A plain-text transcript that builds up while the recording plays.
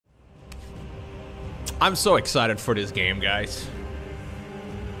I'm so excited for this game, guys.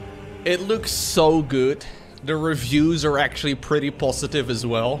 It looks so good. The reviews are actually pretty positive as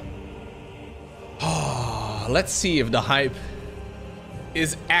well. Let's see if the hype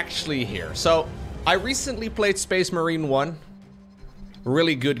is actually here. So, I recently played Space Marine 1.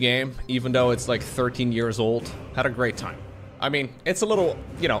 Really good game, even though it's like 13 years old. Had a great time. I mean, it's a little,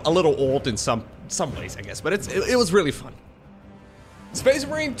 you know, a little old in some ways, I guess, but it was really fun. Space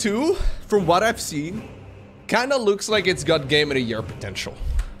Marine 2, from what I've seen, kind of looks like it's got Game of the Year potential.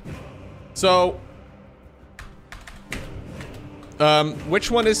 So,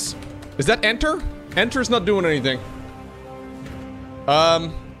 which one is that Enter? Enter's not doing anything.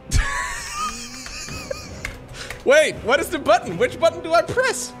 Wait, what is the button? Which button do I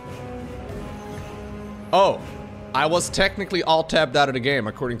press? Oh, I was technically alt-tabbed out of the game,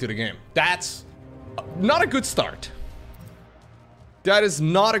 according to the game. That's not a good start. That is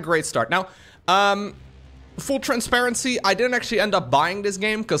not a great start. Now, full transparency, I didn't actually end up buying this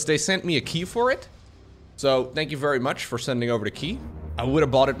game because they sent me a key for it. So, thank you very much for sending over the key. I would have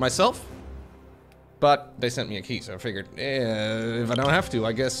bought it myself, but they sent me a key, so I figured, if I don't have to,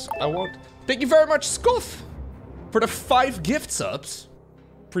 I guess I won't. Thank you very much, Scoff, for the 5 gift subs.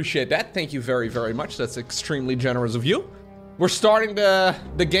 Appreciate that. Thank you very, very much. That's extremely generous of you. We're starting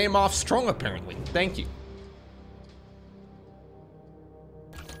the game off strong, apparently. Thank you.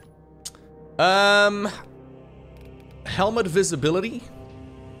 Helmet visibility.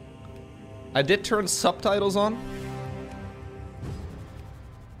 I did turn subtitles on.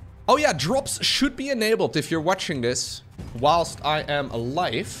 Oh yeah, drops should be enabled if you're watching this whilst I am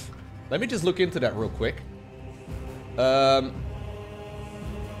alive. Let me just look into that real quick.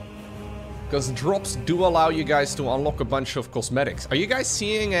 Because drops do allow you guys to unlock a bunch of cosmetics. Are you guys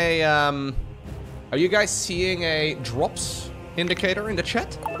seeing a drops indicator in the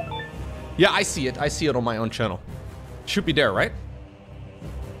chat? Yeah, I see it. I see it on my own channel. Should be there, right?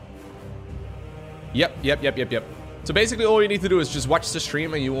 Yep. So basically all you need to do is just watch the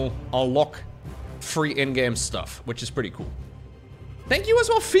stream and you will unlock free in-game stuff, which is pretty cool. Thank you as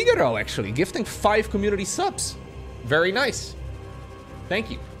well, Figaro, actually, gifting 5 community subs. Very nice. Thank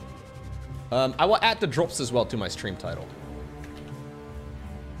you. I will add the drops as well to my stream title.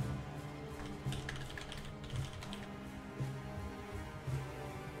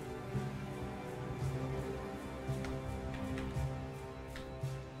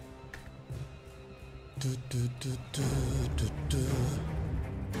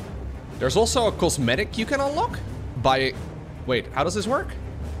 There's also a cosmetic you can unlock by... Wait, how does this work?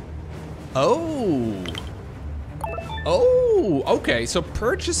 Oh, okay. So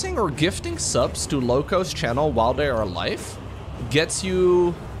purchasing or gifting subs to Lowko's channel while they are alive gets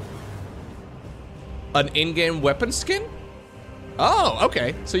you an in-game weapon skin? Oh,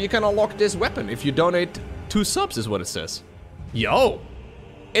 okay. So you can unlock this weapon if you donate 2 subs is what it says. Yo,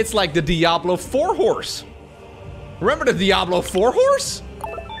 it's like the Diablo 4 horse. Remember the Diablo 4 horse?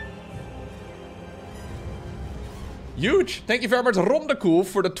 Huge. Thank you very much, Rondecool,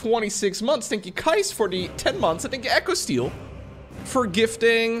 for the 26 months. Thank you, Kais, for the 10 months. And thank you, Echo Steel, for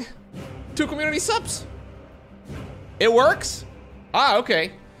gifting 2 community subs. It works? Ah,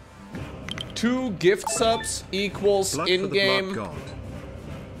 okay. 2 gift subs equals in-game.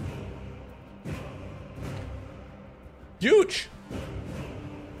 Huge.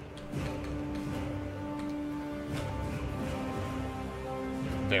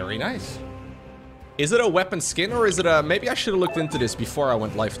 Very nice. Is it a weapon skin or is it a... Maybe I should have looked into this before I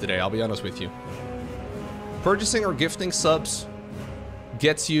went live today, I'll be honest with you. Purchasing or gifting subs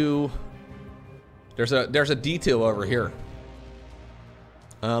gets you... There's a detail over here.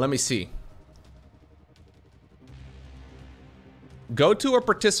 Let me see. Go to a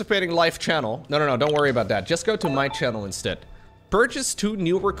participating live channel. No, don't worry about that. Just go to my channel instead. Purchase 2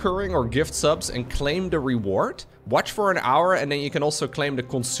 new recurring or gift subs and claim the reward. Watch for an hour and then you can also claim the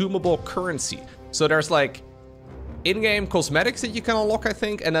consumable currency. So there's like in-game cosmetics that you can unlock, I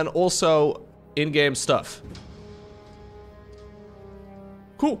think, and then also in-game stuff.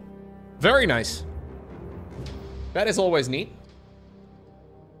 Cool. Very nice. That is always neat.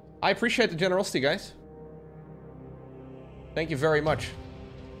 I appreciate the generosity, guys. Thank you very much.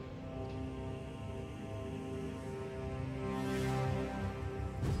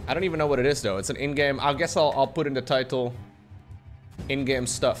 I don't even know what it is, though. It's an in-game... I guess I'll put in the title... In-game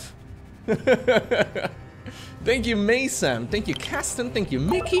stuff. Thank you, Mason. Thank you, Caston. Thank you,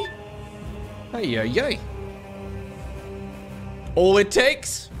 Mickey. Hey. All it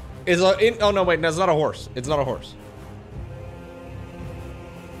takes is a... Oh, no, wait. That's not a horse. It's not a horse.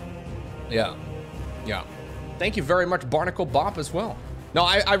 Yeah. Thank you very much, Barnacle Bob, as well. No,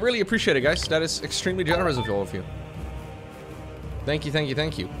 I really appreciate it, guys. That is extremely generous of all of you. Thank you, thank you,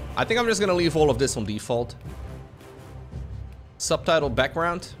 thank you. I think I'm just gonna leave all of this on default. Subtitle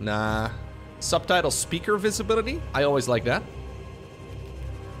background? Nah. Subtitle speaker visibility? I always like that.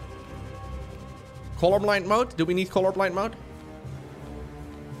 Colorblind mode? Do we need colorblind mode?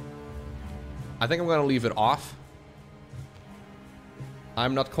 I think I'm gonna leave it off.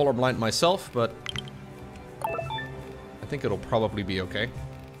 I'm not colorblind myself, but I think it'll probably be okay.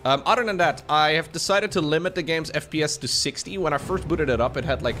 Other than that, I have decided to limit the game's FPS to 60. When I first booted it up, it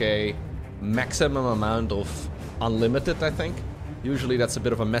had like a maximum amount of unlimited, I think. Usually that's a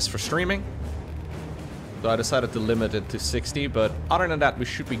bit of a mess for streaming. So I decided to limit it to 60, but other than that, we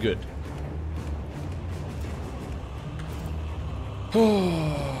should be good.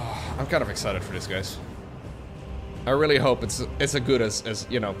 I'm kind of excited for this, guys. I really hope it's as good as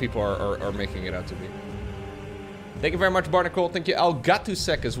you know, people are making it out to be. Thank you very much, Barnacle. Thank you,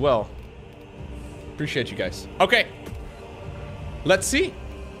 Algatusek, as well. Appreciate you guys. Okay. Let's see.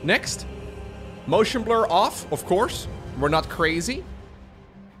 Next. Motion blur off, of course. We're not crazy.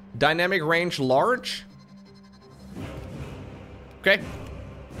 Dynamic range large. Okay.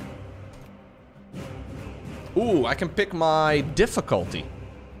 Ooh, I can pick my difficulty.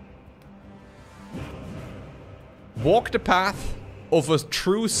 Walk the path of a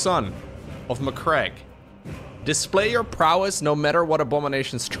true son of McCraig. Display your prowess no matter what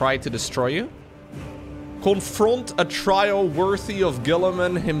abominations try to destroy you. Confront a trial worthy of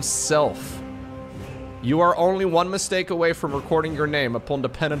Gilliman himself. You are only one mistake away from recording your name upon the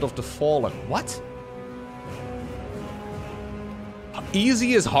pennant of the fallen. What?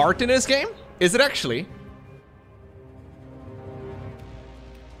 Easy is hard in this game? Is it actually?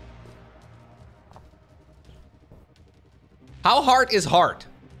 How hard is hard?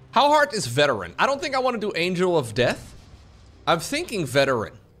 How hard is veteran? I don't think I want to do Angel of Death. I'm thinking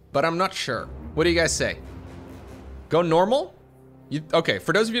veteran, but I'm not sure. What do you guys say? Go normal? Okay,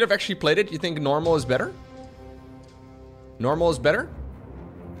 for those of you that have actually played it, you think normal is better? Normal is better?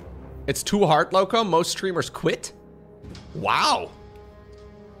 It's too hard, Lowko. Most streamers quit? Wow.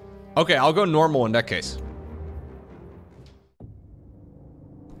 Okay, I'll go normal in that case.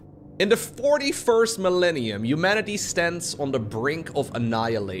 In the 41st millennium, humanity stands on the brink of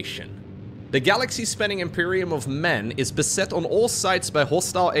annihilation. The galaxy-spanning Imperium of Man is beset on all sides by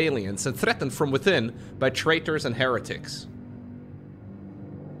hostile aliens and threatened from within by traitors and heretics.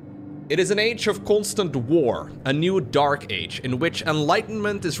 It is an age of constant war, a new dark age in which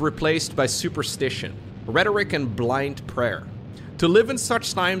enlightenment is replaced by superstition, rhetoric and blind prayer. To live in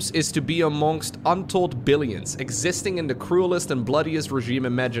such times is to be amongst untold billions, existing in the cruelest and bloodiest regime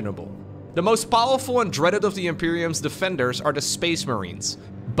imaginable. The most powerful and dreaded of the Imperium's defenders are the Space Marines,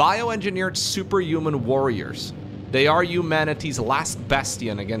 bioengineered superhuman warriors. They are humanity's last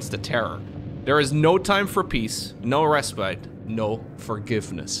bastion against the terror. There is no time for peace, no respite, no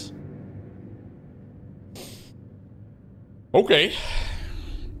forgiveness. Okay.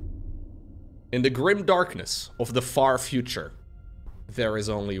 In the grim darkness of the far future, there is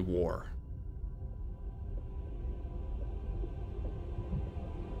only war.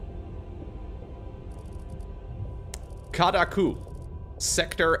 Kadaku,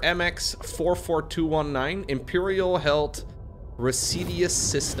 Sector MX 44219, Imperial held Residius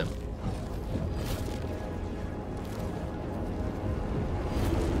system.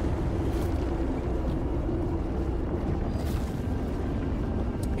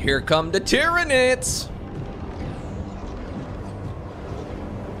 Here come the Tyranids!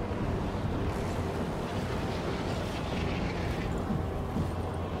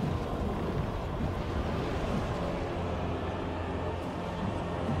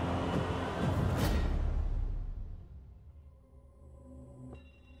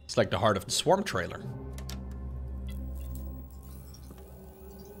 It's like the Heart of the Swarm trailer.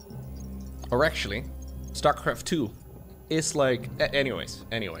 Or actually, StarCraft 2 is like... Anyways.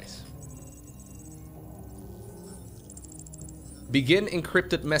 Begin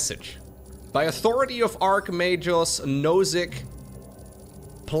encrypted message. By authority of Archmagos Nozick,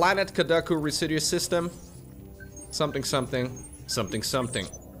 Planet Kadaku Residuous System, something.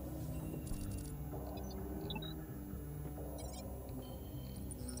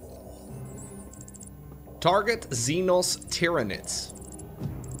 Target Xenos Tyranids.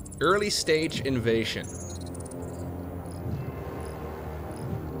 Early stage invasion.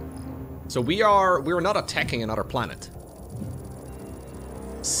 So we're not attacking another planet.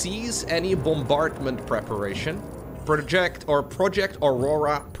 Seize any bombardment preparation. Project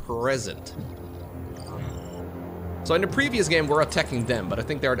Aurora present. So in the previous game we're attacking them, but I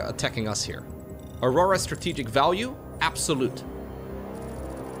think they're attacking us here. Aurora strategic value, absolute.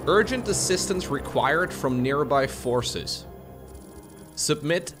 Urgent assistance required from nearby forces.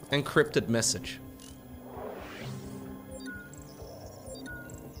 Submit encrypted message.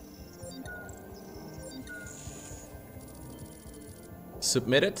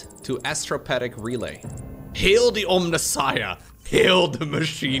 Submit it to astropathic relay. Hail the Omnissiah! Hail the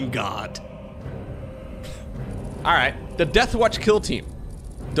machine god! Alright, the Death Watch kill team.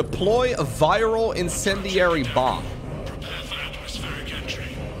 Deploy a viral incendiary bomb. Prepare for atmospheric entry.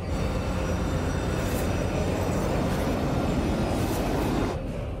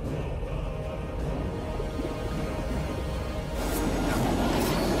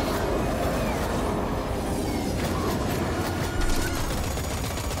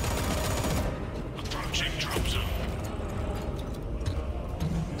 Approaching drop zone.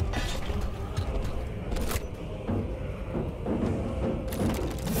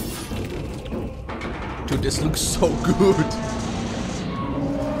 Dude, this looks so good.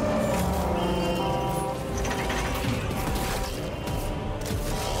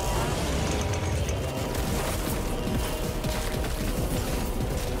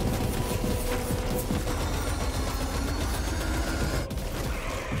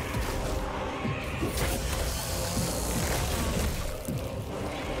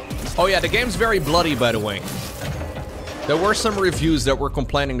 Oh yeah, the game's very bloody, by the way. There were some reviews that were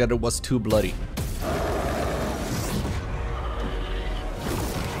complaining that it was too bloody.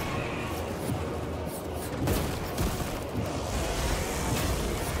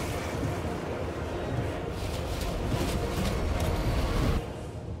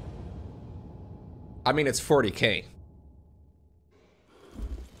 I mean, it's 40K.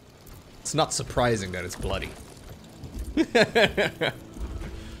 It's not surprising that it's bloody.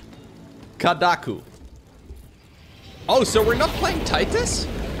 Kadaku. Oh, so we're not playing Titus?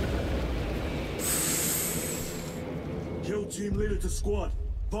 Kill team leader to squad.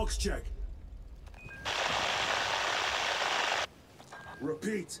 Box check.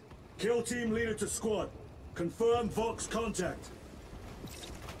 Repeat. Kill team leader to squad. Confirm Vox contact.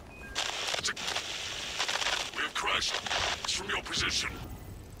 We have crashed. It's from your position.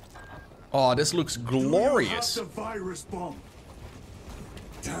 Oh, this looks glorious. Do you have the virus bomb?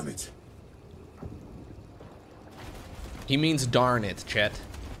 Damn it. He means darn it, chat.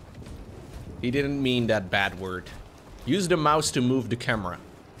 He didn't mean that bad word. Use the mouse to move the camera.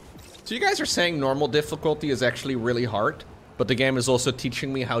 So you guys are saying normal difficulty is actually really hard, but the game is also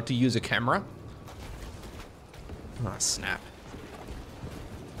teaching me how to use a camera? Ah, snap.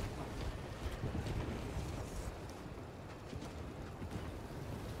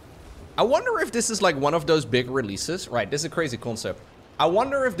 I wonder if this is like one of those big releases. Right, this is a crazy concept. I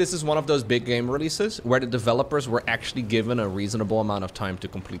wonder if this is one of those big game releases where the developers were actually given a reasonable amount of time to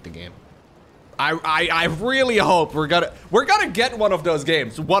complete the game. I really hope we're gonna get one of those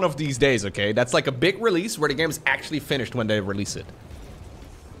games one of these days, okay? That's like a big release where the game is actually finished when they release it.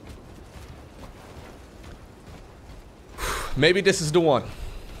 Maybe this is the one.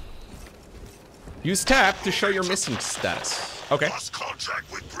 Use tab to show your missing status. Okay. Lost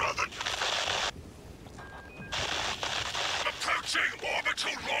contact with brother. Approaching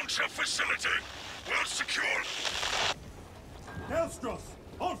orbital launcher facility. Well secured. Hellstross,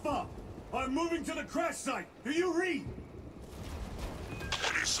 Alpha. I'm moving to the crash site. Do you read?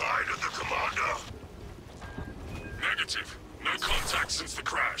 Any sign of the commander? Negative. No contact since the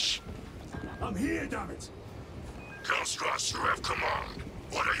crash. I'm here, damn it. Hellstross, you have command.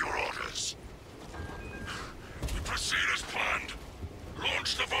 What are your orders? We proceed as planned.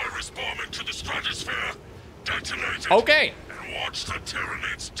 Launch the virus bomb into the stratosphere. Detonate it. Okay. And watch the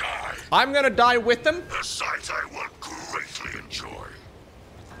Tyranids die. I'm gonna die with them. A sight I will greatly enjoy.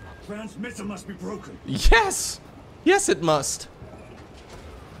 Transmitter must be broken. Yes! Yes, it must.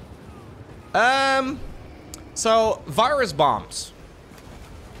 So, virus bombs.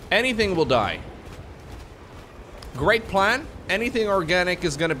 Anything will die. Great plan. Anything organic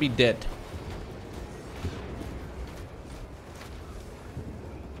is gonna be dead.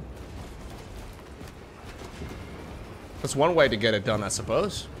 That's one way to get it done, I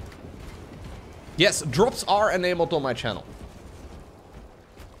suppose. Yes, drops are enabled on my channel.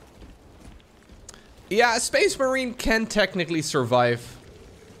 Yeah, a Space Marine can technically survive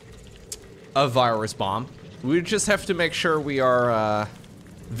a virus bomb. We just have to make sure we are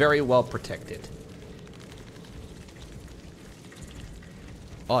very well protected.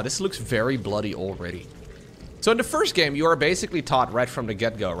 Oh, this looks very bloody already. So in the first game, you are basically taught right from the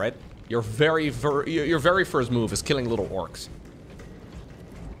get-go, right? Your very first move is killing little orcs.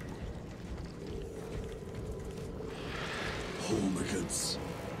 Homicans.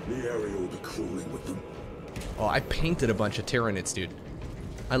 The area will be crawling with them. Oh, I painted a bunch of Tyranids, dude.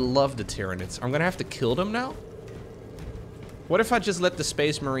 I love the Tyranids. I'm gonna have to kill them now? What if I just let the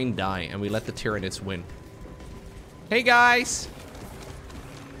Space Marine die and we let the Tyranids win? Hey guys!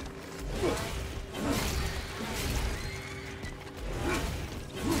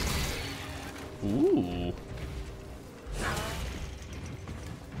 Ooh.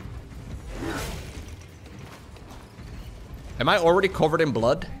 Am I already covered in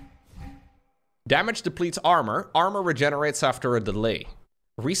blood? Damage depletes armor. Armor regenerates after a delay.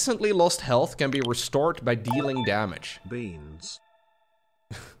 Recently lost health can be restored by dealing damage. Beans.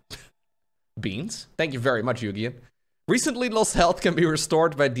 Beans? Thank you very much, Yugian. Recently lost health can be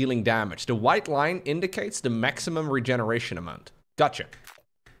restored by dealing damage. The white line indicates the maximum regeneration amount. Gotcha.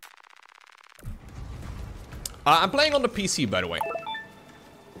 I'm playing on the PC, by the way.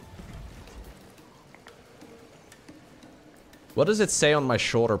 What does it say on my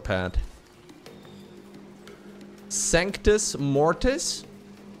shoulder pad? Sanctus Mortis?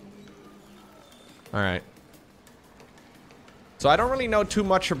 Alright. So I don't really know too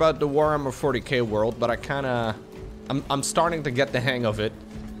much about the Warhammer 40k world, but I kinda... I'm starting to get the hang of it.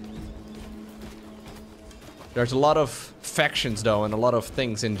 There's a lot of factions, though, and a lot of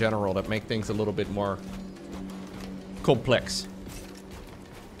things in general that make things a little bit more complex.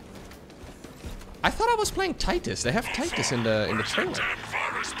 I thought I was playing Titus. They have Titus in the trailer.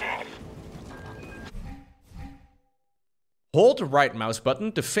 Hold the right mouse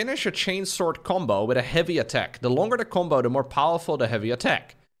button to finish a chainsword combo with a heavy attack. The longer the combo, the more powerful the heavy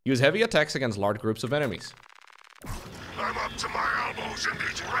attack. Use heavy attacks against large groups of enemies. I'm up to my elbows in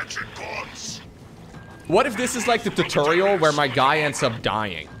these wretched gods. What if this is like the tutorial where my guy ends up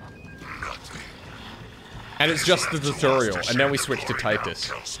dying? And it's just the tutorial, and then we switch to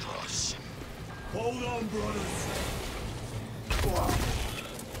Titus. Hold on, brothers.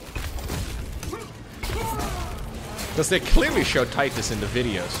 Because they clearly show Titus in the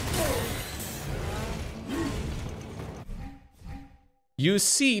videos. Use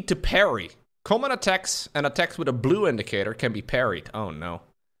C to parry. Common attacks and attacks with a blue indicator can be parried. Oh no.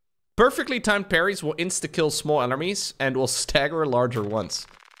 Perfectly timed parries will insta-kill small enemies and will stagger larger ones.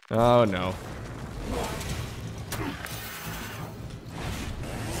 Oh no.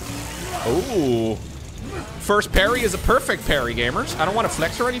 Ooh. First parry is a perfect parry, gamers. I don't want to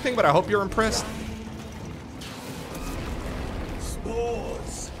flex or anything, but I hope you're impressed.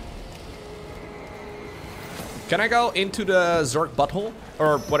 Spores. Can I go into the Zerg butthole?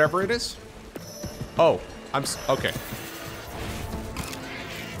 Or whatever it is? Oh, okay.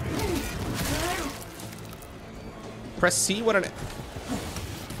 Press C when an...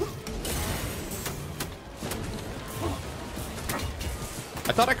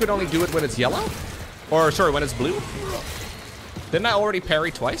 I thought I could only do it when it's yellow? Or, sorry, when it's blue? Didn't I already parry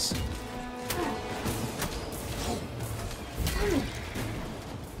twice?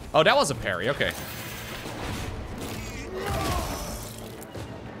 Oh, that was a parry, okay.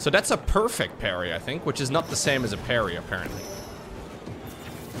 So that's a perfect parry, I think, which is not the same as a parry, apparently.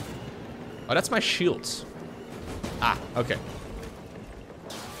 Oh, that's my shields. Ah, okay.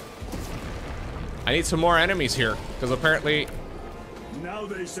 I need some more enemies here, because apparently... Now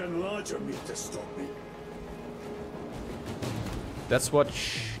they send larger meat to stop me. That's what...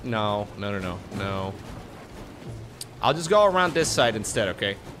 No. I'll just go around this side instead,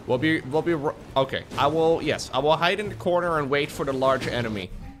 okay? We'll be... Okay, I will hide in the corner and wait for the large enemy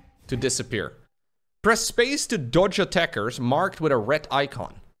to disappear. Press space to dodge attackers marked with a red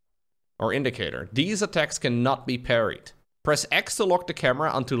icon or indicator. These attacks cannot be parried. Press X to lock the camera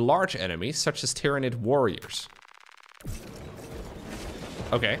onto large enemies such as Tyranid warriors.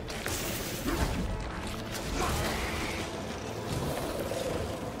 Okay.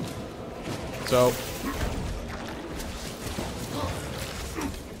 So...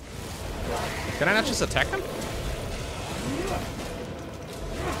 Can I not just attack him?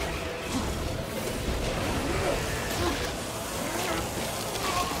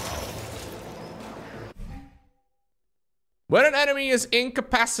 When an enemy is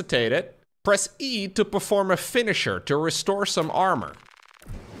incapacitated, press E to perform a finisher to restore some armor.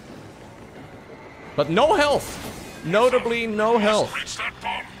 But no health. Notably, no health. Reach that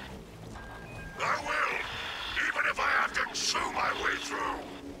bomb. I will, even if I have to chew my way through.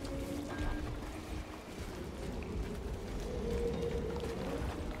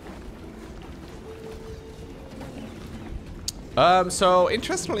 So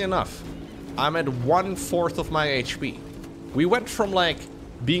interestingly enough, I'm at 1/4 of my HP. We went from like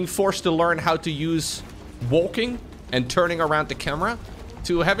being forced to learn how to use walking and turning around the camera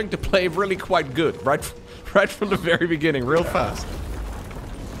to having to play really quite good right from the very beginning, real fast.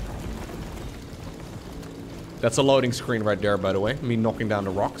 That's a loading screen right there, by the way. Me knocking down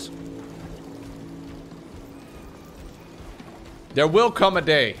the rocks. There will come a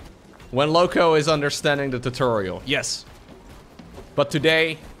day when Lowko is understanding the tutorial. Yes. But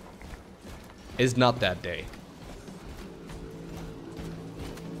today is not that day.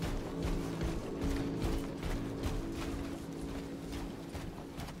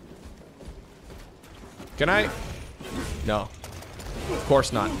 Can I? No. Of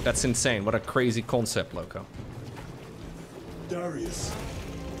course not. That's insane. What a crazy concept, Lowko. Darius,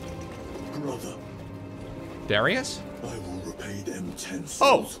 brother. Darius? I will repay them 10 Oh!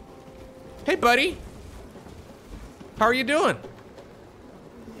 souls. Hey, buddy! How are you doing?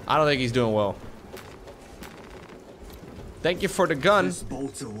 I don't think he's doing well. Thank you for the gun. This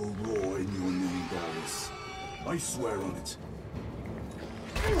bolter will roar in your name, Darius. I swear on it.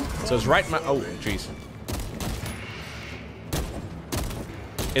 So it's right oh, jeez.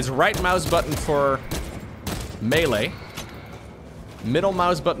 It's right mouse button for melee. Middle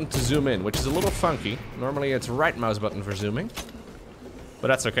mouse button to zoom in, which is a little funky. Normally it's right mouse button for zooming. But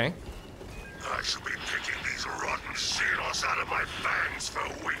that's okay. I should be picking these rotten seals out of my fangs for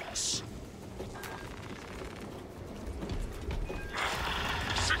weeks.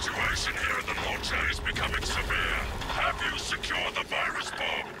 Situation here at the launcher is becoming severe. Have you secured the virus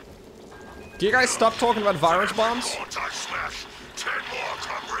bomb? Do you guys stop talking about virus bombs? Once I smash, 10 more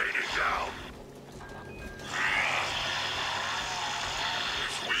come raining down.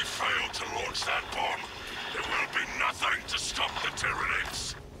 If we fail to launch that bomb, there will be nothing to stop the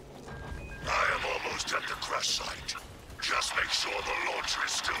Tyranids. I am almost at the crash site. Just make sure the launcher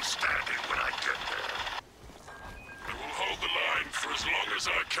is still standing when I get there. I will hold the line for as long as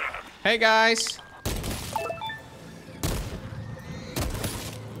I can. Hey guys.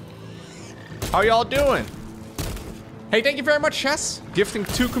 How y'all doing? Hey, thank you very much, Chess. Gifting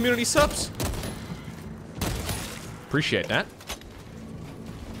 2 community subs. Appreciate that.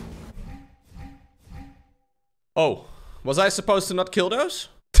 Oh, was I supposed to not kill those?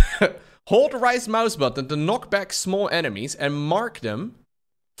 Hold right mouse button to knock back small enemies and mark them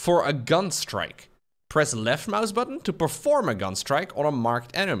for a gun strike. Press left mouse button to perform a gun strike on a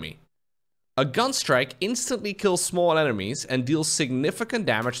marked enemy. A gun strike instantly kills small enemies and deals significant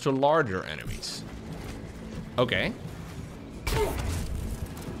damage to larger enemies. Okay.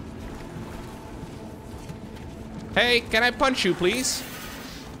 Hey, can I punch you, please?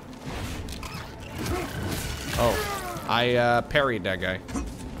 Oh, I parried that guy.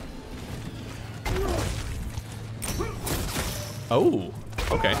 Oh,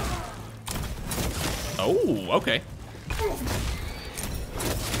 okay. Oh, okay.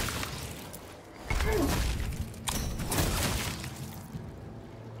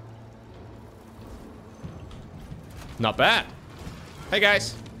 Not bad. Hey,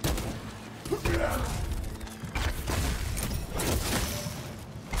 guys.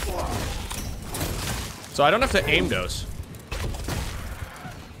 So I don't have to aim those.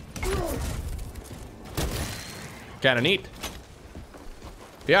 Kinda neat.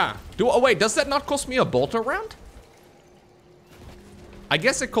 Yeah. Oh wait, does that not cost me a bolter round? I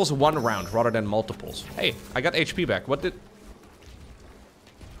guess it costs 1 round rather than multiples. Hey, I got HP back.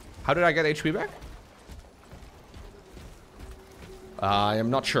 How did I get HP back? I am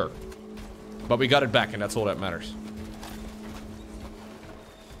not sure. But we got it back, and that's all that matters.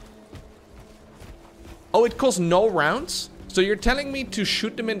 Oh, it costs no rounds? So you're telling me to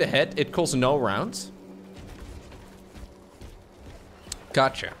shoot them in the head, it costs no rounds?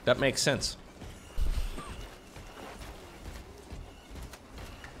 Gotcha. That makes sense.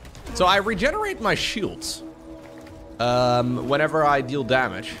 So I regenerate my shields whenever I deal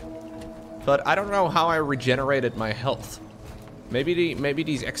damage, but I don't know how I regenerated my health. Maybe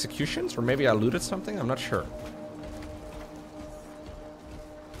these executions, or maybe I looted something. I'm not sure.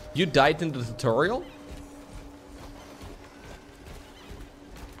 You died in the tutorial?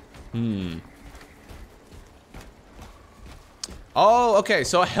 Oh, okay.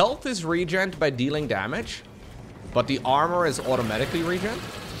 So health is regened by dealing damage, but the armor is automatically regened.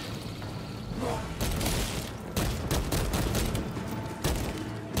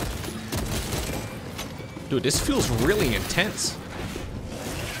 Dude, this feels really intense.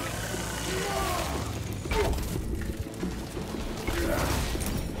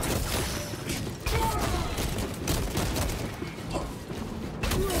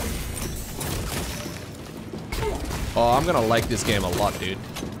 Oh, I'm gonna like this game a lot, dude.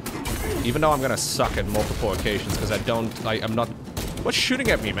 Even though I'm gonna suck at multiple occasions, because I'm not... What's shooting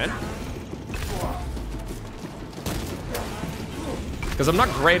at me, man? Because I'm not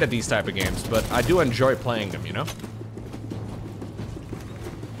great at these type of games, but I do enjoy playing them, you know?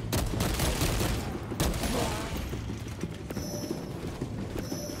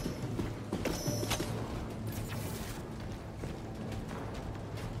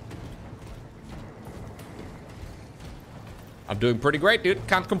 I'm doing pretty great, dude.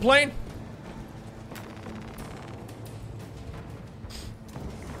 Can't complain.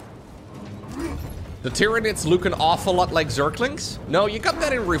 The Tyranids look an awful lot like Zerglings? No, you got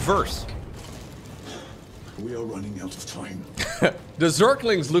that in reverse. We are running out of time. The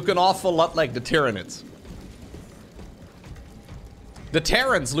Zerglings look an awful lot like the Tyranids. The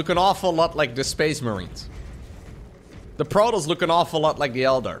Terrans look an awful lot like the Space Marines. The Protoss look an awful lot like the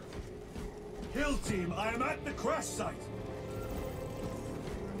Eldar. Hill team, I am at the crash site.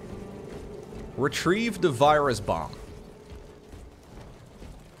 Retrieve the virus bomb.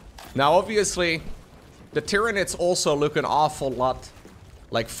 Now, obviously, the Tyranids also look an awful lot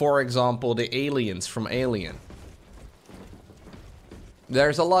like, for example, the aliens from Alien.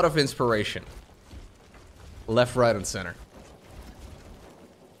 There's a lot of inspiration. Left, right, and center.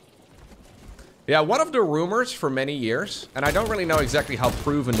 Yeah, one of the rumors for many years, and I don't really know exactly how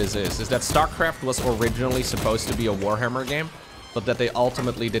proven this is that StarCraft was originally supposed to be a Warhammer game, but that they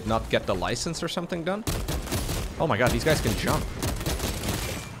ultimately did not get the license or something done. Oh my god, these guys can jump.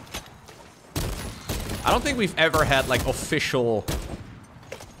 I don't think we've ever had, like, official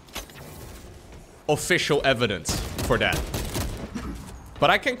evidence for that. But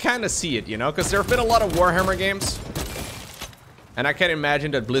I can kind of see it, you know, because there have been a lot of Warhammer games. And I can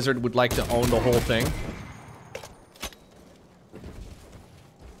imagine that Blizzard would like to own the whole thing.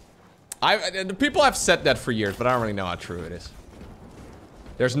 The people have said that for years, but I don't really know how true it is.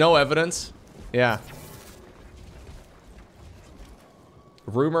 There's no evidence. Yeah.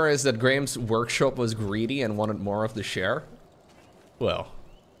 Rumor is that Graham's Workshop was greedy and wanted more of the share. Well,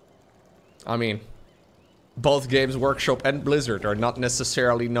 I mean, both Games Workshop and Blizzard are not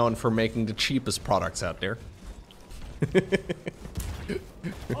necessarily known for making the cheapest products out there.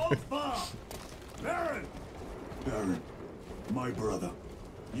 Baron! Baron, my brother,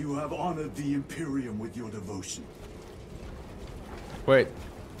 you have honored the Imperium with your devotion. Wait,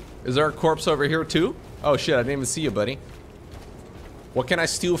 is there a corpse over here too? Oh shit, I didn't even see you, buddy. What can I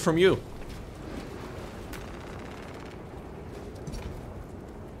steal from you?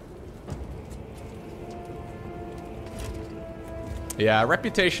 Yeah,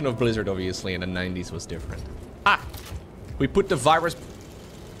 reputation of Blizzard obviously in the 90s was different. Ah! We put the virus...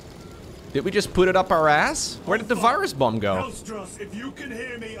 Did we just put it up our ass? Where did the virus bomb go? Elstros, if you can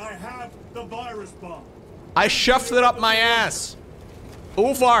hear me, I have the virus bomb. I shoved it up my ass.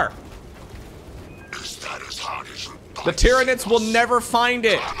 Uvar. Is that as hard as you The Tyranids will never find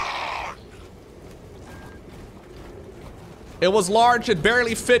it. It was large, it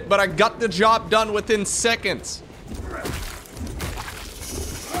barely fit, but I got the job done within seconds.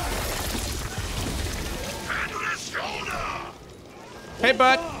 Hey,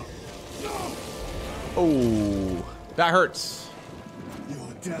 bud. Oh, that hurts. Your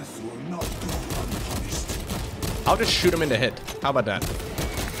death will not go unpunished. I'll just shoot him in the head. How about that?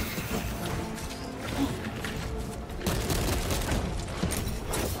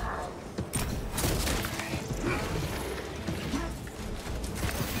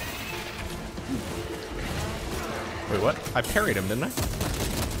 Wait, what? I parried him, didn't I?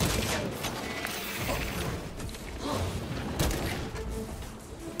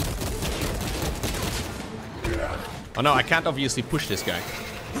 Oh no, I can't obviously push this guy.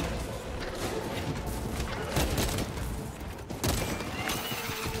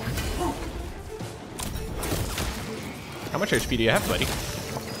 How much HP do you have, buddy?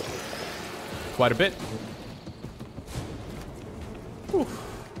 Quite a bit. Whew.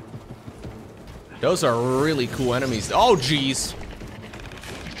 Those are really cool enemies. Oh, jeez.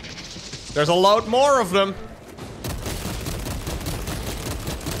 There's a load more of them.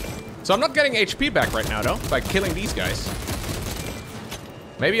 So I'm not getting HP back right now, though, by killing these guys.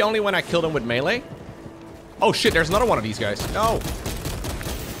 Maybe only when I kill them with melee. Oh, shit, there's another one of these guys. No.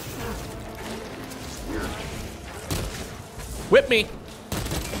 Whip me.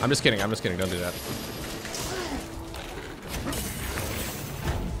 I'm just kidding. Don't do that.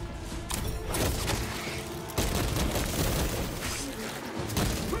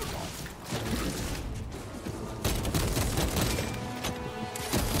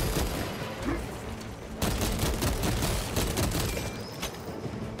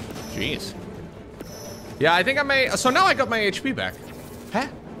 Jeez. Yeah, I think I may... So now I got my HP back. Huh?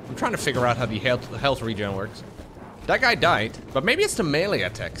 I'm trying to figure out how the health regen works. That guy died, but maybe it's the melee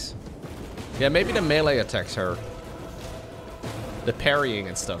attacks. Yeah, maybe the melee attacks are... the parrying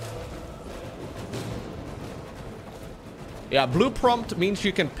and stuff. Yeah, blue prompt means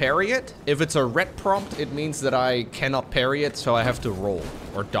you can parry it. If it's a red prompt, it means that I cannot parry it, so I have to roll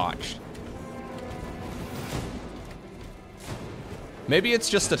or dodge. Maybe it's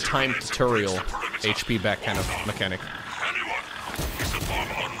just a time tutorial HP back kind of mechanic. Anyone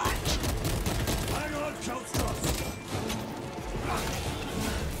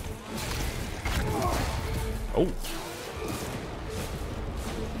Oh.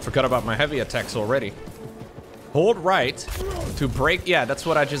 Forgot about my heavy attacks already. Hold right to break. Yeah, that's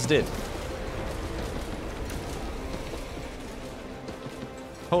what I just did.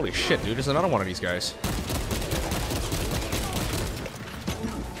 Holy shit, dude. There's another one of these guys.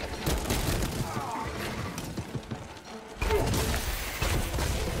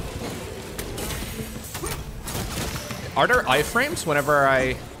 Are there iframes whenever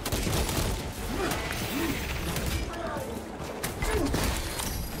I...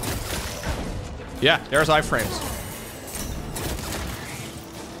 Yeah, there's iframes.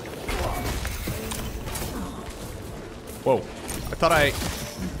 Whoa.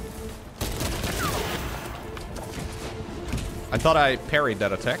 I thought I parried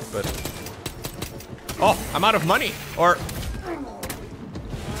that attack, but... Oh, I'm out of money! Or...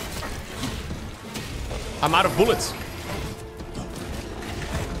 I'm out of bullets.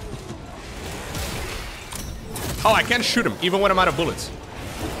 Oh, I can't shoot him, even when I'm out of bullets.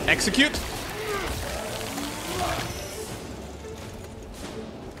 Execute?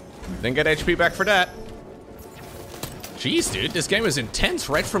 Didn't get HP back for that. Jeez, dude, this game is intense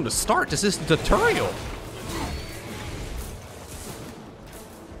right from the start. This is the tutorial.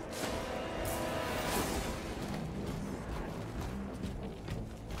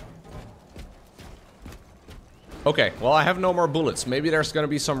 Okay, well, I have no more bullets. Maybe there's gonna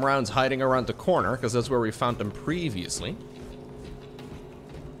be some rounds hiding around the corner, because that's where we found them previously.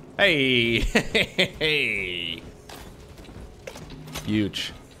 Hey! Hey!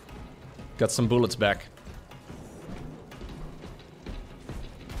 Huge. Got some bullets back.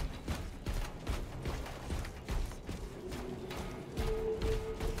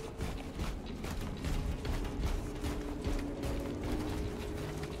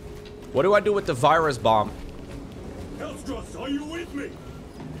 What do I do with the virus bomb? Hellstrust, are you with me?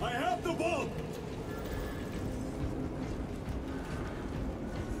 I have the bomb!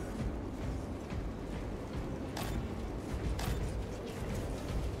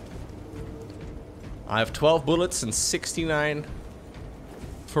 I have 12 bullets and 69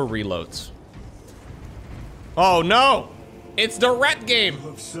 for reloads. Oh no! It's the rat game! You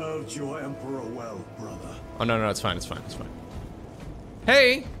have served your emperor well, brother. Oh no, no, it's fine, it's fine, it's fine.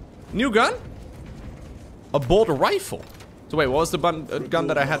 Hey! New gun? A bolt rifle. So wait, what was the gun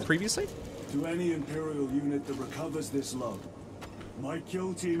that I had previously? To any Imperial unit that recovers this load, my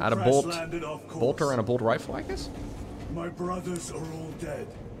kill team Had a crash landed off course. bolter and a bolt rifle, I guess? My brothers are all dead.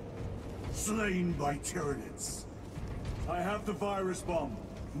 Slain by Tyranids. I have the virus bomb.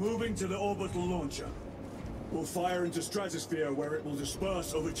 Moving to the orbital launcher. We'll fire into stratosphere where it will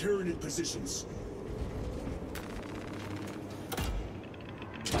disperse over Tyranid positions.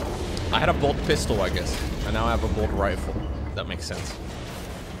 I had a bolt pistol, I guess. And now I have a bolt rifle. That makes sense.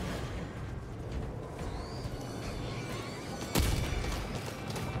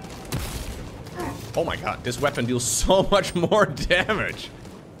 Oh my god, this weapon deals so much more damage.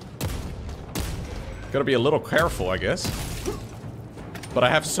 Gotta be a little careful, I guess. But I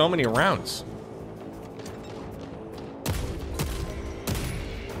have so many rounds.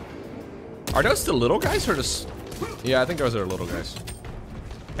 Are those the little guys or just... Yeah, I think those are little guys.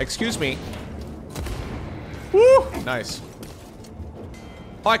 Excuse me. Woo! Nice.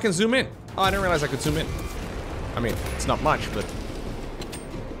 Oh, I can zoom in. Oh, I didn't realize I could zoom in. I mean, it's not much, but...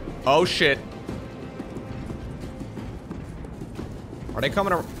 Oh, shit. Are they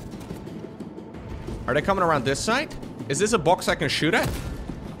coming around? Are they coming around this side? Is this a box I can shoot at?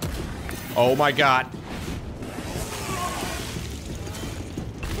 Oh my god.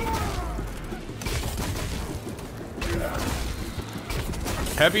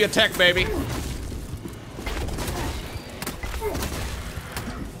 Heavy attack, baby.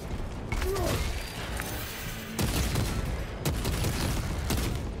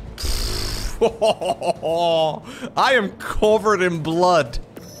 I am covered in blood.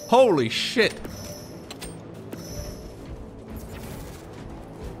 Holy shit.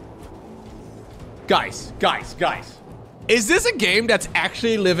 Guys. Is this a game that's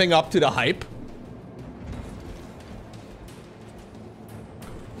actually living up to the hype?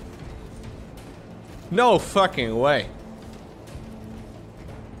 No fucking way.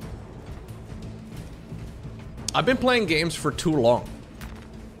 I've been playing games for too long.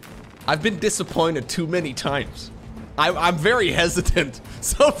 I've been disappointed too many times. I'm very hesitant.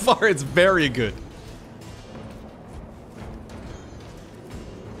 So far, it's very good.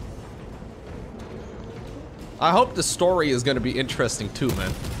 I hope the story is gonna be interesting too,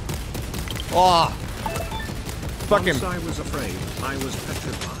 man. Oh, fucking. Once I was afraid, I was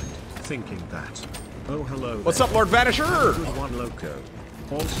petrified, thinking that. Oh, hello. What's there. up, Lord Vanisher? Good one, Lowko.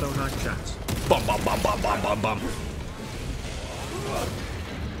 Also night chat. Bum bum bum bum bum bum bum.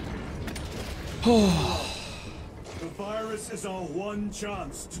 The virus is our one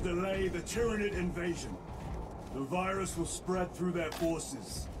chance to delay the Tyranid invasion. The virus will spread through their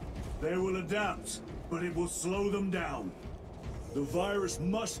forces. They will adapt, but it will slow them down. The virus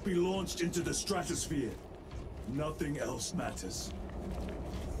must be launched into the stratosphere. Nothing else matters.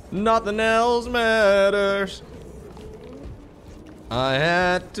 Nothing else matters. I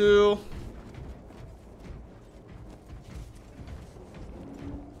had to.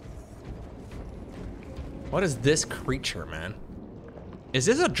 What is this creature, man? Is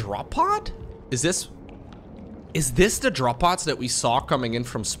this a drop pod? Is this the drop pods that we saw coming in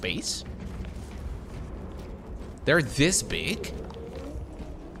from space? They're this big?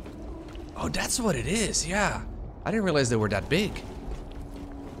 Oh, that's what it is, yeah. I didn't realize they were that big.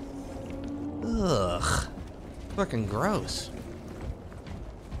 Ugh. Fucking gross.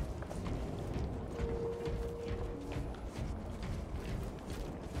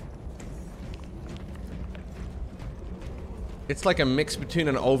 It's like a mix between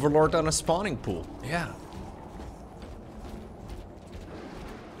an overlord and a spawning pool. Yeah.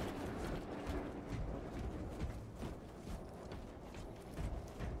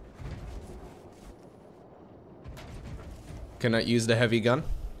 Cannot use the heavy gun.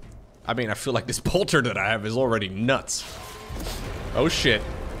 I mean, I feel like this bolter that I have is already nuts. Oh shit.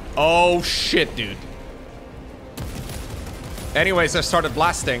 Oh shit, dude. Anyways, I started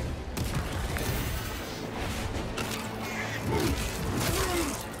blasting.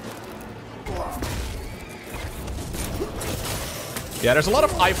 Yeah, there's a lot of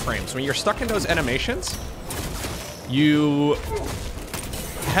iframes. When you're stuck in those animations, you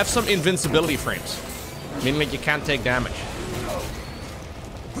have some invincibility frames, meaning that you can't take damage.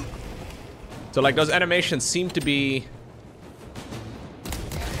 So like those animations seem to be...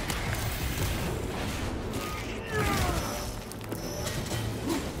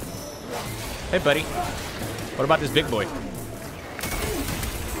 Hey buddy, what about this big boy?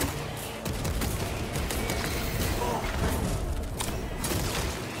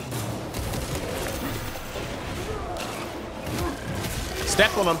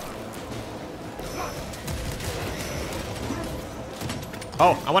 Step on him.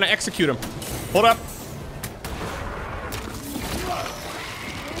 Oh, I want to execute him. Hold up.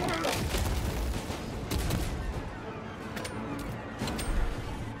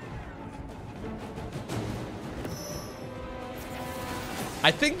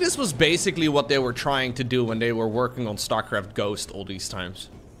 I think this was basically what they were trying to do when they were working on StarCraft Ghost all these times.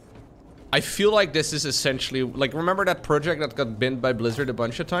 I feel like this is essentially, like, remember that project that got binned by Blizzard a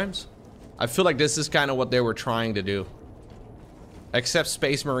bunch of times? I feel like this is kind of what they were trying to do. Except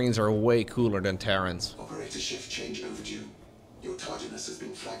Space Marines are way cooler than Terrans. Operator shift change overdue. Your tardiness has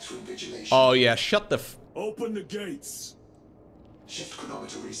been flagged for invigilation. Oh yeah, shut the f- Open the gates. Shift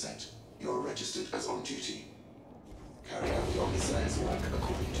chronometer reset. You're registered as on duty. Carry out the Omniscience work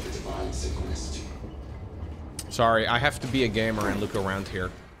according to the divine synchronicity. Sorry, I have to be a gamer and look around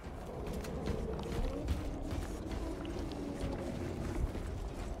here.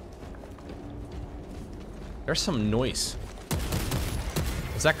 There's some noise.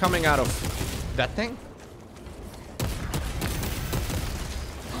 Is that coming out of that thing?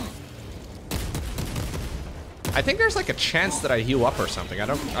 I think there's like a chance that I heal up or something. I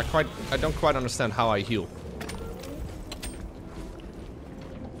don't quite understand how I heal.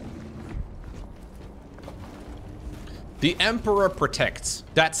 The Emperor protects.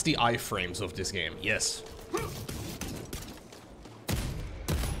 That's the iframes of this game. Yes.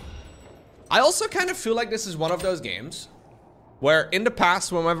 I also kind of feel like this is one of those games where in the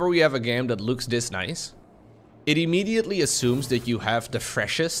past, whenever we have a game that looks this nice, it immediately assumes that you have the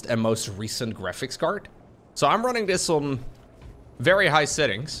freshest and most recent graphics card. So I'm running this on very high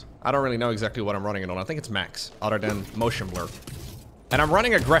settings. I don't really know exactly what I'm running it on. I think it's max, other than motion blur. And I'm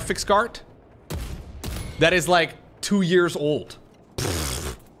running a graphics card that is like 2 years old.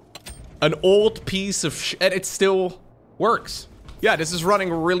 An old piece of shit, and it still works. Yeah, this is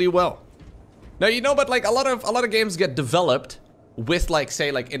running really well. Now, you know, but like a lot of games get developed with like,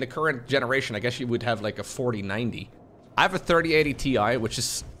 say, like in the current generation, I guess you would have like a 4090. I have a 3080 Ti, which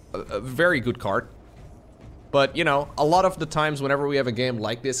is a very good card. But, you know, a lot of the times whenever we have a game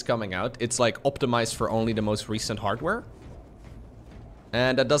like this coming out, it's like optimized for only the most recent hardware.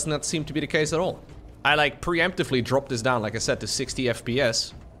 And that does not seem to be the case at all. I like preemptively dropped this down, like I said, to 60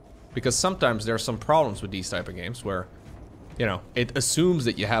 FPS. Because sometimes there are some problems with these type of games where, you know, it assumes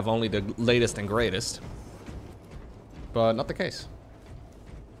that you have only the latest and greatest. But not the case.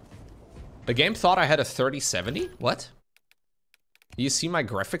 The game thought I had a 3070? What? You see my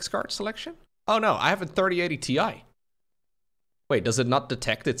graphics card selection? Oh no, I have a 3080 Ti. Wait, does it not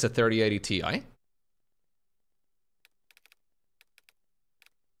detect it's a 3080 Ti?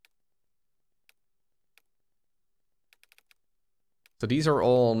 So these are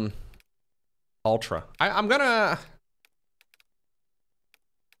all on Ultra. I'm gonna...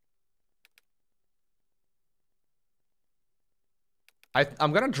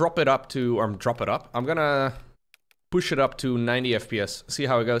 I'm gonna drop it up to, or drop it up. I'm gonna push it up to 90 FPS. See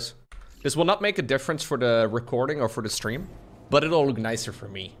how it goes. This will not make a difference for the recording or for the stream, but it'll look nicer for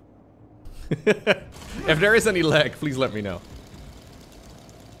me. If there is any lag, please let me know.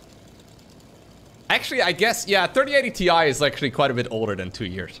 Actually, I guess, yeah, 3080 Ti is actually quite a bit older than 2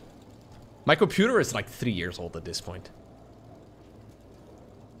 years. My computer is like 3 years old at this point.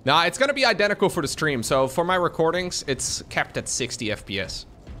 Now, it's gonna be identical for the stream, so for my recordings, it's capped at 60 FPS.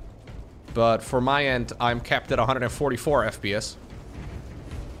 But for my end, I'm capped at 144 FPS.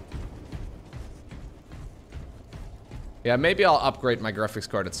 Yeah, maybe I'll upgrade my graphics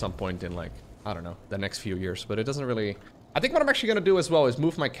card at some point in like, I don't know, the next few years, but it doesn't really... I think what I'm actually gonna do as well is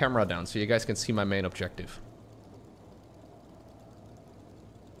move my camera down so you guys can see my main objective.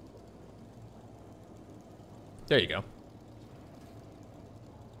 There you go.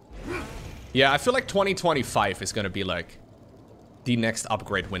 Yeah, I feel like 2025 is gonna be like the next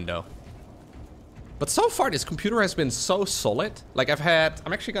upgrade window. But so far, this computer has been so solid. Like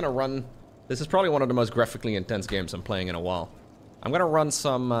I'm actually gonna run, this is probably one of the most graphically intense games I'm playing in a while. I'm gonna run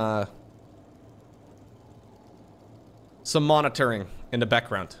some monitoring in the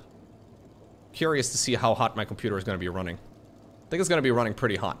background. Curious to see how hot my computer is gonna be running. I think it's gonna be running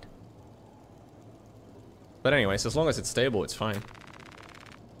pretty hot. But anyways, as long as it's stable, it's fine.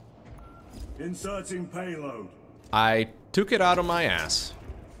 Inserting payload. I took it out of my ass.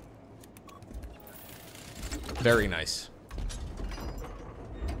 Very nice.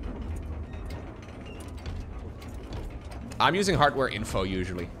 I'm using hardware info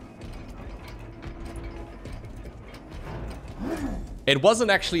usually. It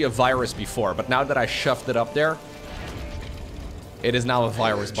wasn't actually a virus before, but now that I shoved it up there, it is now a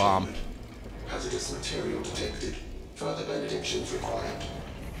virus bomb. Hazardous material detected. Further benedictions required.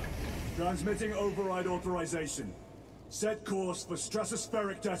 Transmitting override authorization. Set course for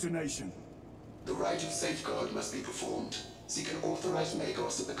stratospheric detonation. The rite of safeguard must be performed. Seek an authorized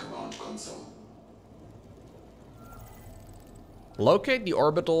Magos at the command console. Locate the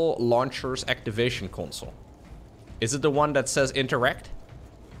orbital launcher's activation console. Is it the one that says interact?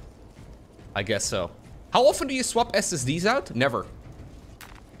 I guess so. How often do you swap SSDs out? Never.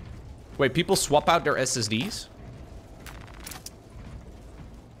 Wait, people swap out their SSDs?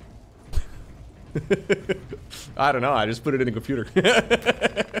 I don't know, I just put it in a computer.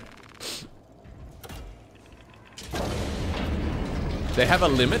 They have a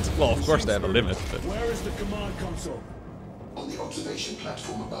limit? Well, of course they have a limit, but... Where is the command console? On the observation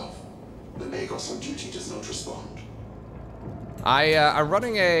platform above. The Magos on duty does not respond. I'm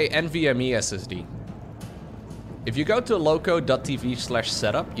running a NVMe SSD. If you go to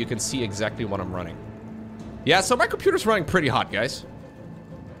lowko.tv/setup, you can see exactly what I'm running. Yeah, so my computer's running pretty hot, guys.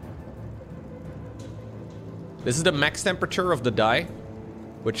 This is the max temperature of the die,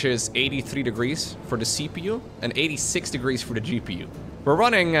 which is 83 degrees for the CPU and 86 degrees for the GPU. We're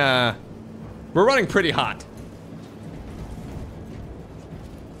running pretty hot.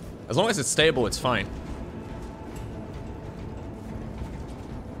 As long as it's stable, it's fine.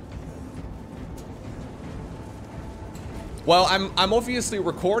 Well, I'm obviously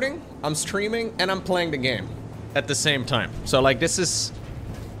recording, I'm streaming, and I'm playing the game at the same time. So like this is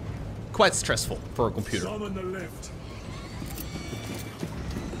quite stressful for a computer. Summon the lift.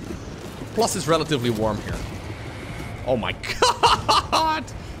 Plus it's relatively warm here. Oh my god!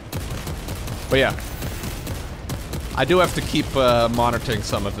 But yeah. I do have to keep monitoring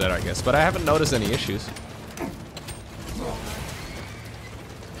some of that, I guess, but I haven't noticed any issues.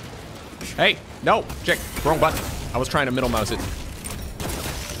 Hey, no, check, wrong button. I was trying to middle mouse it.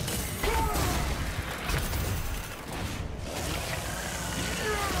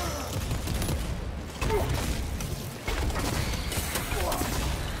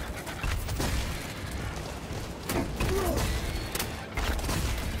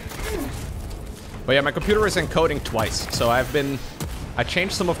 But yeah, my computer is encoding twice, so I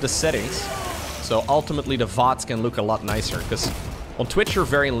changed some of the settings, so ultimately the VODs can look a lot nicer, because on Twitch you're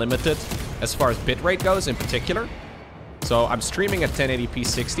very limited as far as bitrate goes in particular. So I'm streaming at 1080p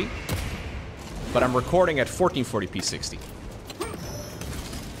 60, but I'm recording at 1440p 60.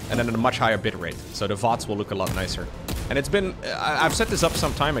 And then at a much higher bitrate, so the VODs will look a lot nicer. And it's been, I've set this up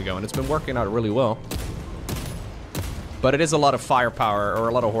some time ago, and it's been working out really well. But it is a lot of firepower, or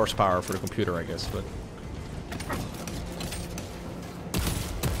a lot of horsepower for the computer, I guess, but...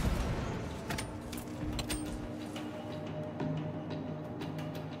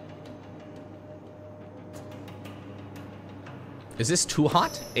 Is this too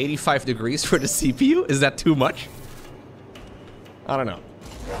hot? 85 degrees for the CPU? Is that too much? I don't know.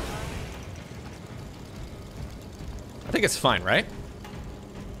 I think it's fine, right?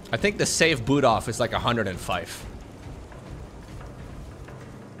 I think the safe boot off is like 105.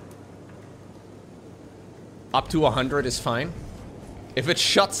 Up to 100 is fine. If it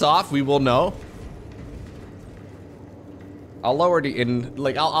shuts off, we will know. I'll lower the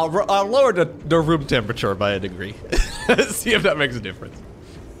I'll lower the room temperature by a degree. See if that makes a difference.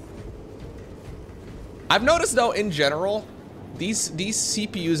 I've noticed though, in general, these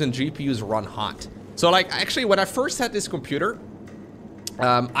CPUs and GPUs run hot. So like, actually, when I first had this computer,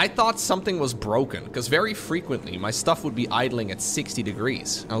 I thought something was broken because very frequently my stuff would be idling at 60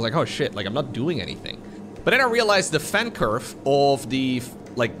 degrees. I was like, oh shit, like I'm not doing anything. But then I realized the fan curve of the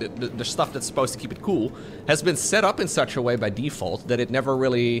stuff that's supposed to keep it cool has been set up in such a way by default that it never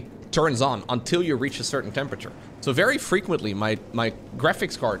really turns on until you reach a certain temperature. So very frequently my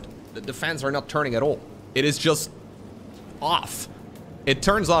graphics card, the fans are not turning at all. It is just off. It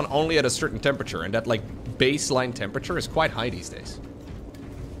turns on only at a certain temperature, and that like baseline temperature is quite high these days.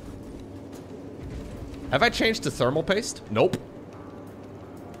 Have I changed to thermal paste? Nope.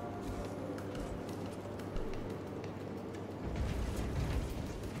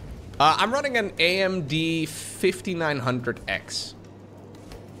 I'm running an AMD 5900X,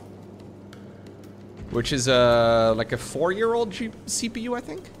 which is like a 4-year-old CPU, I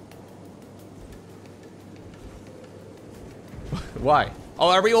think. Why? Oh,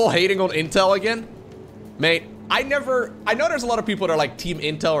 are we all hating on Intel again? Mate, I know there's a lot of people that are like Team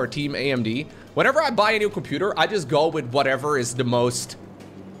Intel or Team AMD. Whenever I buy a new computer, I just go with whatever is the most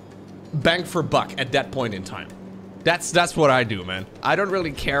bang for buck at that point in time. That's what I do, man. I don't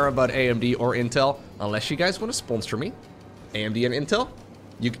really care about AMD or Intel unless you guys want to sponsor me. AMD and Intel,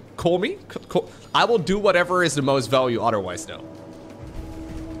 you call me. I will do whatever is the most value otherwise, though.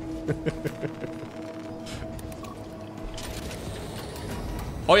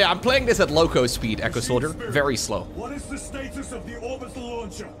 Oh yeah, I'm playing this at Lowko speed, Echo Soldier. Very slow. What is the status of the orbital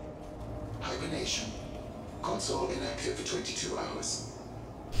launcher? Hibernation. Console inactive for 22 hours.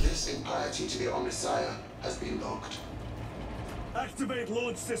 This impiety to the Omniscire has been logged. Activate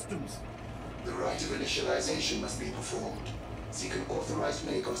launch systems. The rite of initialization must be performed. Seek an authorized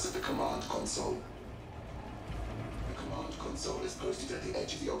Magos at the command console. The command console is posted at the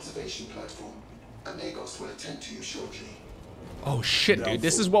edge of the observation platform. A Magos will attend to you shortly. Oh shit, dude.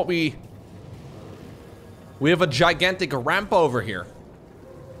 This is what we have a gigantic ramp over here.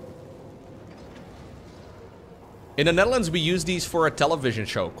 In the Netherlands, we use these for a television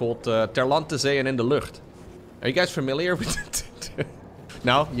show called Ter Land, Te Zee en in de Lucht. Are you guys familiar with it?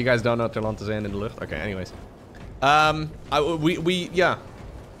 No? You guys don't know Ter Land, Te Zee en in de Lucht? Okay, anyways. Yeah.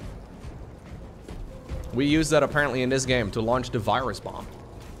 We use that apparently in this game to launch the virus bomb.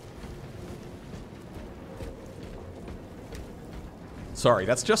 Sorry,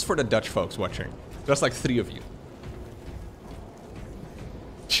 that's just for the Dutch folks watching. Just like 3 of you.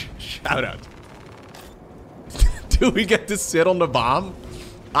 Shout out. Do we get to sit on the bomb?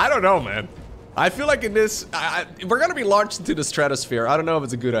 I don't know, man. I feel like in this... we're gonna be launched into the stratosphere. I don't know if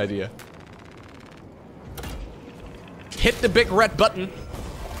it's a good idea. Hit the big red button.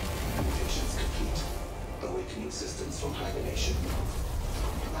 Computations complete. Awakening systems from hibernation.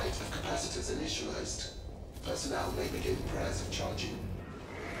 Light of capacitors initialized. Personnel may begin prayers of charging.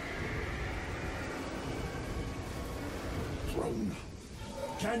 Drone.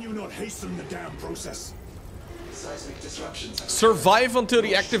 Can you not hasten the damn process? Seismic disruptions. Survive until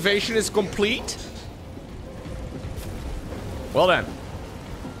the activation is complete? Well then.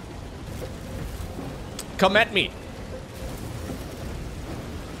 Come at me.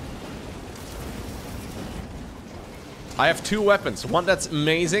 I have 2 weapons. One that's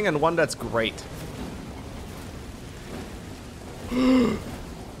amazing and one that's great.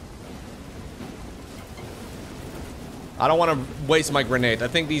 I don't want to waste my grenade. I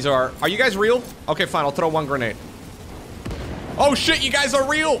think these are... Are you guys real? Okay, fine. I'll throw 1 grenade. Oh, shit. You guys are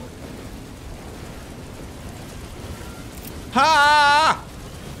real. Ha!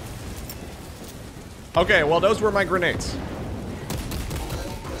 Okay, well, those were my grenades.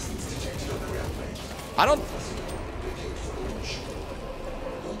 I don't...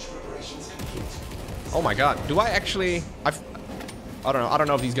 Oh my god. Do I actually... I don't know. I don't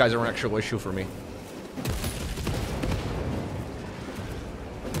know if these guys are an actual issue for me.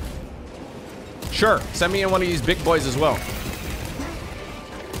 Sure, send me in one of these big boys as well.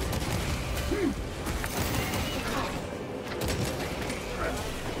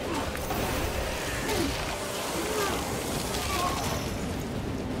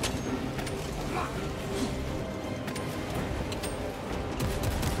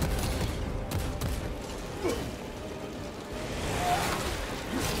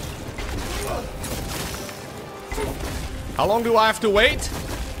 How long do I have to wait?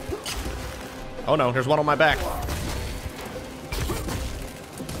 Oh no, there's one on my back.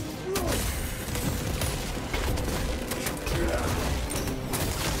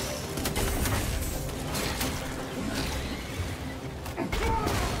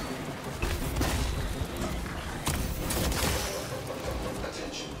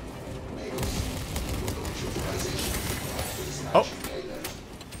 Oh.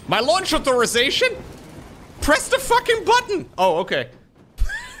 My launch authorization? Press the fucking button! Oh, okay.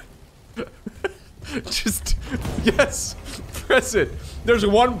 Just, yes, press it. There's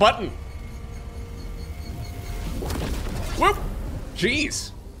one button. Whoop!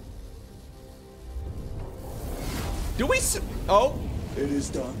 Jeez. Do we oh? It is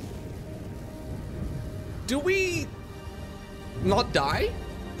done. Do we not die?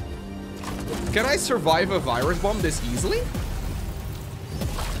 Can I survive a virus bomb this easily?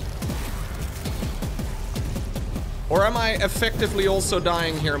 Or am I effectively also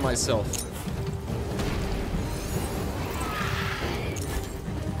dying here myself?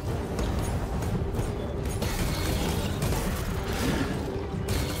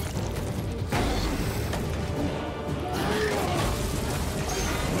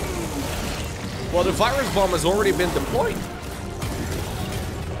 Well, the virus bomb has already been deployed.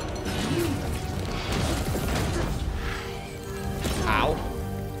 Ow.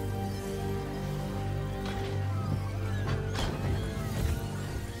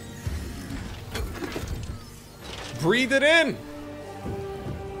 Breathe it in.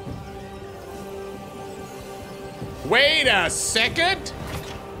 Wait a second.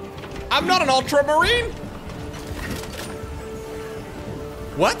 I'm not an ultramarine.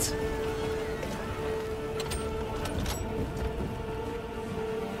 What?